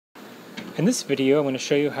In this video, I'm going to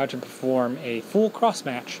show you how to perform a full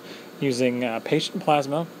cross-match using patient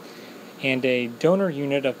plasma and a donor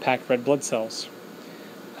unit of packed red blood cells.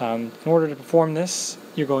 In order to perform this,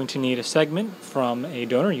 you're going to need a segment from a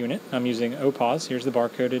donor unit. I'm using OPAWS. Here's the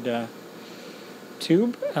barcoded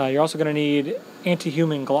tube. You're also going to need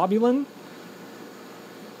anti-human globulin.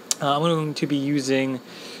 I'm going to be using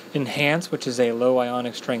Enhance, which is a low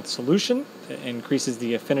ionic strength solution that increases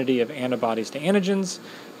the affinity of antibodies to antigens.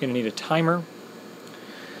 You're going to need a timer.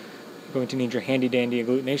 You're going to need your handy-dandy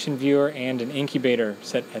agglutination viewer and an incubator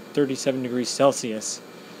set at 37 degrees Celsius.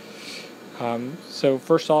 So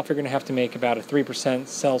first off, you're going to have to make about a 3%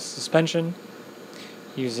 cell suspension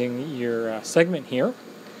using your segment here,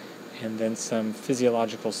 and then some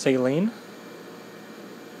physiological saline,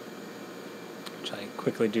 which I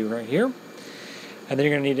quickly do right here. And then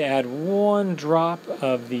you're going to need to add 1 drop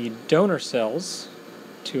of the donor cells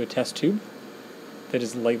to a test tube that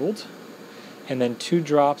is labeled, and then 2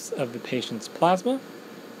 drops of the patient's plasma.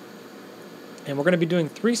 And we're going to be doing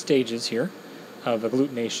 3 stages here of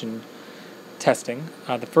agglutination testing.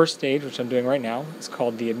 The first stage, which I'm doing right now, is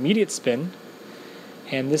called the immediate spin,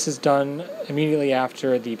 and this is done immediately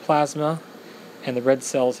after the plasma and the red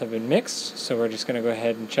cells have been mixed. So we're just going to go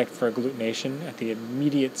ahead and check for agglutination at the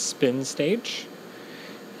immediate spin stage.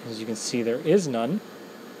 As you can see, there is none.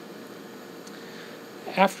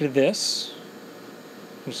 After this,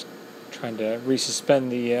 I'm just trying to resuspend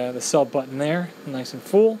the cell button there, nice and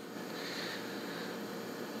full.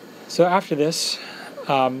 So after this,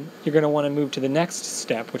 you're going to want to move to the next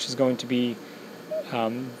step, which is going to be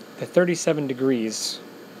the 37 degrees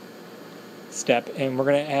step, and we're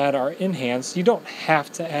going to add our Enhance. You don't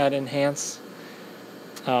have to add Enhance.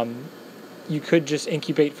 You could just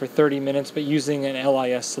incubate for 30 minutes, but using an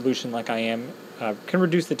LISS solution like I am can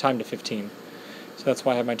reduce the time to 15. So that's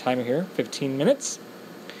why I have my timer here, 15 minutes.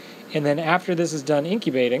 And then after this is done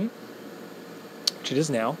incubating, which it is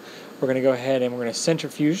now, we're going to go ahead and we're going to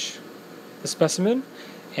centrifuge the specimen,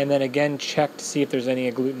 and then again check to see if there's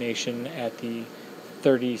any agglutination at the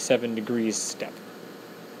 37 degrees step.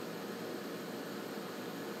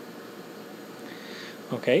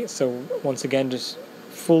 Okay, so once again, just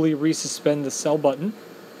fully resuspend the cell button,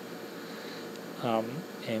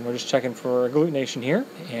 and we're just checking for agglutination here,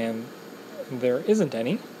 and there isn't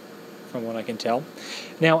any from what I can tell.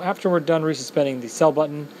 Now after we're done resuspending the cell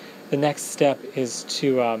button, the next step is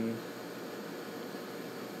to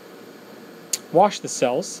wash the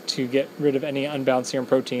cells to get rid of any unbound serum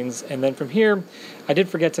proteins, and then from here I did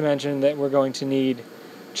forget to mention that we're going to need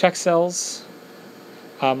check cells.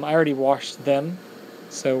 I already washed them.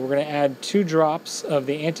 So we're going to add 2 drops of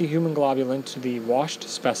the anti-human globulin to the washed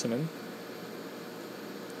specimen,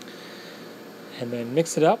 and then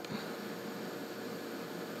mix it up,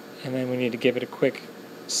 and then we need to give it a quick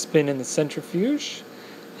spin in the centrifuge,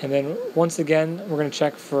 and then once again we're going to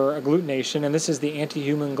check for agglutination, and this is the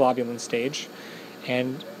anti-human globulin stage.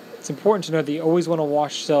 And it's important to note that you always want to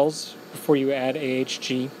wash cells before you add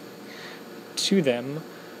AHG to them,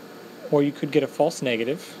 or you could get a false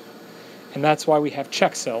negative. And that's why we have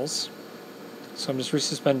check cells. So I'm just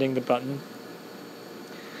resuspending the button.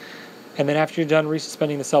 And then after you're done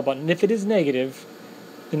resuspending the cell button, if it is negative,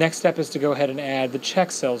 the next step is to go ahead and add the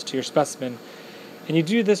check cells to your specimen. And you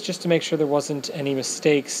do this just to make sure there wasn't any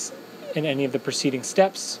mistakes in any of the preceding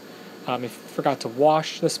steps. If you forgot to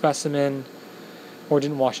wash the specimen, or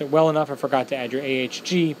didn't wash it well enough, or forgot to add your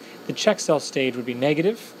AHG, the check cell stage would be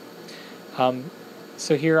negative.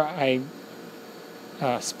 So here I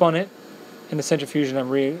spun it in the centrifuge, and I'm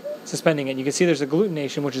resuspending it. You can see there's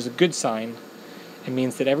agglutination, which is a good sign. It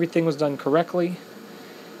means that everything was done correctly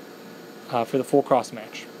for the full cross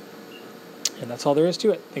match. And that's all there is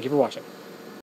to it. Thank you for watching.